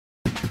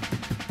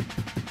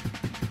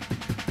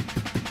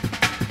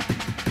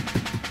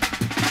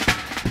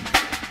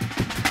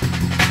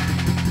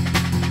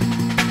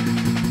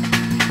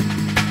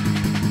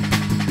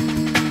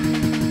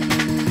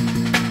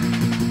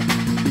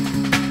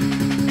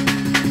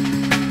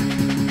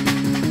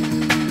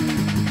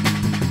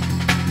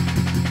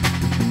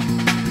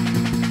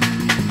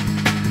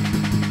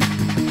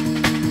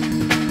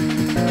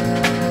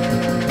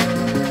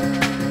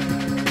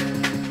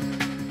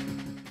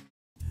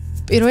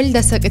პირველი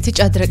დასაკეთი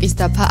ჭადრაკის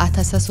დაფა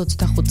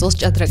 1125 წელს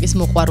ჭადრაკის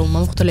მოყვარულმა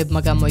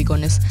მღვდლებმა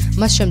გამოიგონეს.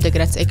 მას შემდეგ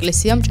რაც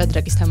ეკლესიამ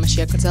ჭადრაკის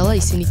თამაში აკრძალა,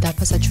 ისინი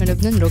დაფას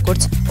აჩვენებდნენ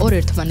როგორც ორ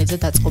ერთმანეთზე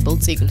დაწყობილ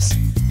წიგნს.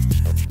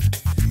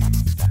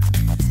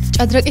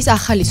 ჭადრაკის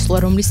ახალი სვლა,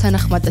 რომლის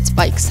თანახმადაც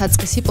პაიკს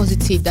საწყისი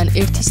პოზიციიდან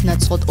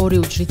 1-9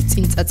 2 უჯრით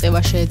წინ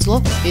წაწევა შეეძლო,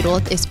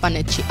 პირველად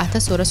ესპანეთში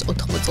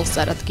 1280 წელს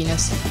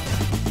წარადგინეს.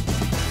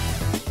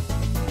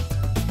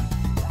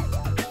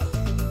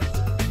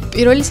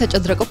 პირველი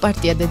საჭადრაკო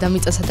პარტია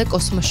დედამიწასა და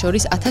კოსმოს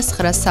შორის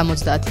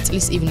 1970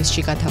 წლის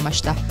ივნისში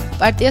გათამაშდა.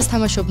 პარტიას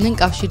თამაშობდნენ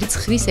კავშირი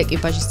ცხრის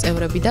ეკიპაჟის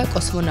წევრები და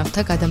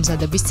კოსმონავტთა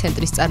გადამზადების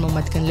ცენტრის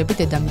წარმომადგენლები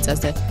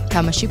დედამიწაზე.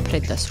 თამაში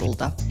ფრედ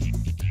დასრულდა.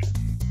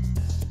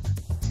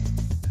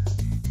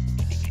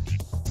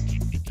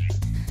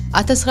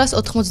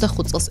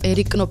 1985 წელს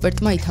ერიკ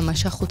კნოპერტმა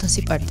ითამაშა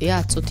 500 პარტია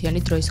 10 წუთიანი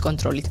დროის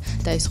კონტროლით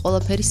და ეს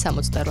ყველაფერი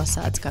 68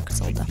 საათს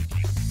გაგრძელდა.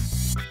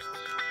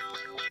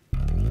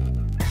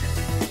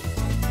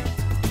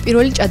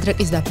 პირველი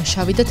ჭადრაკის დაფა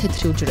შავი და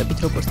თეთრი უჯრებით,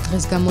 როგორც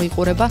დღეს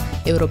გამოიყურება,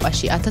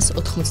 ევროპაში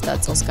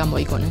 1090 წელს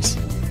გამოიგონეს.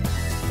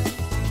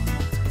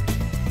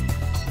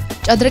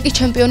 ჭადრაკის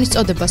ჩემპიონის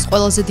წოდებას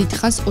ყველაზე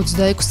დიდხანს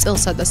 26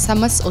 წელსა და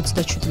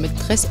 327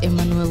 დღეს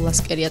ემანუელ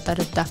ლასკერი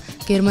ატარებდა.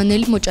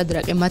 გერმანელი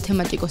მოჭადრაკე,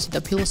 მათემატიკოსი და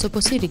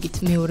ფილოსოფოსი რიგით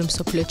მეორე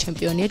მსოფლიო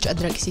ჩემპიონია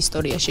ჭადრაკის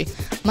ისტორიაში.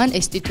 მან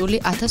ეს ტიტული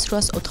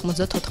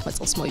 1894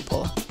 წელს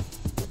მოიპოვა.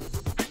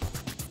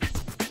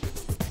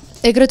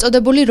 ეგრეთ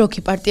წოდებული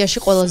როკი პარტიაში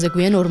ყველაზე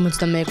გვიან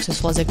 46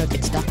 სვლაზე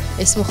გაკეთდა.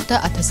 ეს მოხდა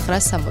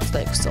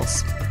 1966 წელს.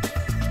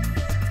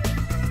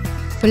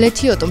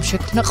 ბლეთიოტომ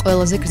შექმნა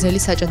ყველაზე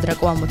გრძელი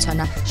საჭადრაკო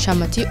ამოცანა,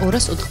 შამათი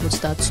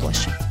 290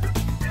 სვლაში.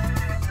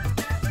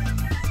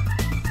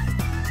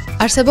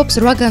 არსებობს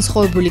 8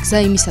 განსხვავებული გზა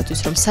იმისათვის,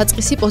 რომ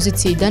საწყისი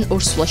პოზიციიდან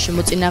 2 სვლაში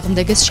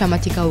მოწინააღმდეგეს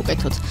შამათი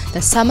გაუკეთოთ და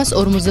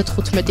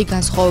 355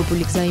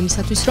 განსხვავებული გზა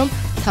იმისათვის, რომ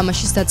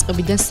თამაშის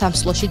დაწყებიდან 3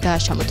 სვლაში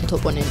დააშამოთოთ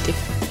ოპონენტი.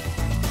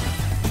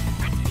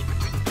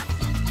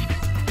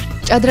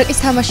 ჭადრაკის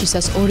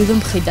თამაშისას ორივე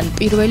მხრიდან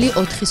პირველი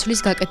 4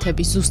 სვლის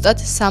გაკეთების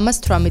ზუსტად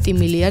 318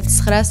 მილიარდ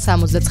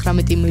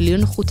 979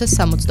 მილიონ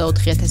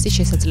 564,000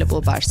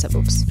 შესაძლებლობა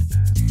არსებობს.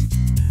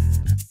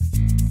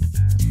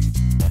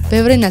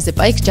 ბევრ ენაზე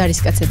პაიკს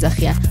ჯარისკაცს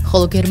ეძახიან,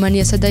 ხოლო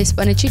გერმანიასა და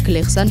ესპანეთში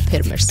გლეხს ან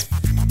ფერმერს.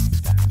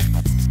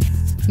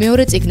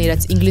 მეორე წიგნი,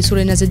 რაც ინგლისურ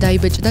ენაზე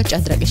დაიბეჭდა,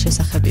 ჭადრაკის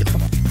შესახებ იყო.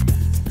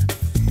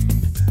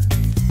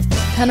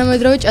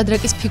 თანამედროვე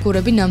ჭადრაკის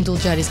ფიგურები ნამდვილ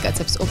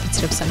ჯარისკაცებს,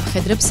 ოფიცრებს ან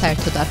მხედრებს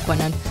საერთოდ არ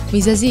ჰქვანან.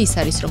 მიზეზი ის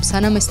არის, რომ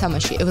სანამ ეს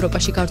თამაში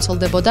ევროპაში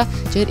გავრცელდებოდა,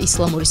 ჯერ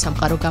ისლამური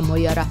სამყარო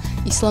გამოიარა.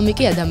 ისლამი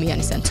კი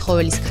ადამიანის ან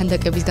ცხოველის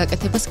ქანდაკების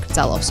გაკეთებას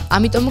კრძალავს.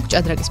 ამიტომ აქვს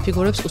ჭადრაკის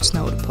ფიგურებს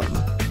უცნაური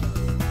ფორმა.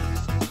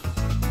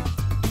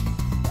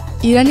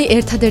 ირანი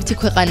ერთადერთი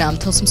ქვეყანაა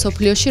მთელს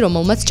მსოფლიოში,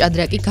 რომელმაც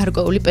ჭადრაკი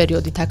გარკვეული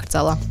პერიოდით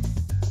აკრძალა.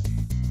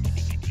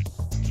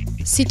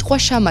 სიტყვა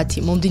შამათი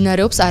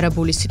მომდინარეობს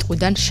არაბული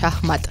სიტყვიდან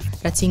შაჰმატ,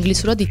 რაც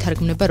ინგლისურად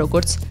ითარგმნება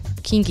როგორც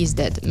King is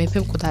dead,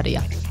 მეფე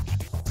მკვდარია.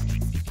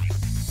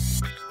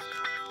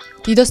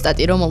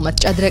 დიდოსტატი, რომელმაც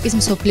ჭადრაკის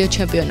მსოფლიო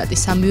ჩემპიონატი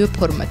სამივე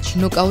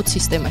ფორმატში, ნოკაუტ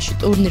სისტემაში,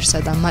 ტურნირსა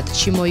და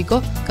მატჩში მოიგო,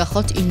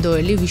 გახლავთ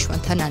ინდოელი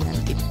ვიშვანთან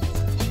ანანდი.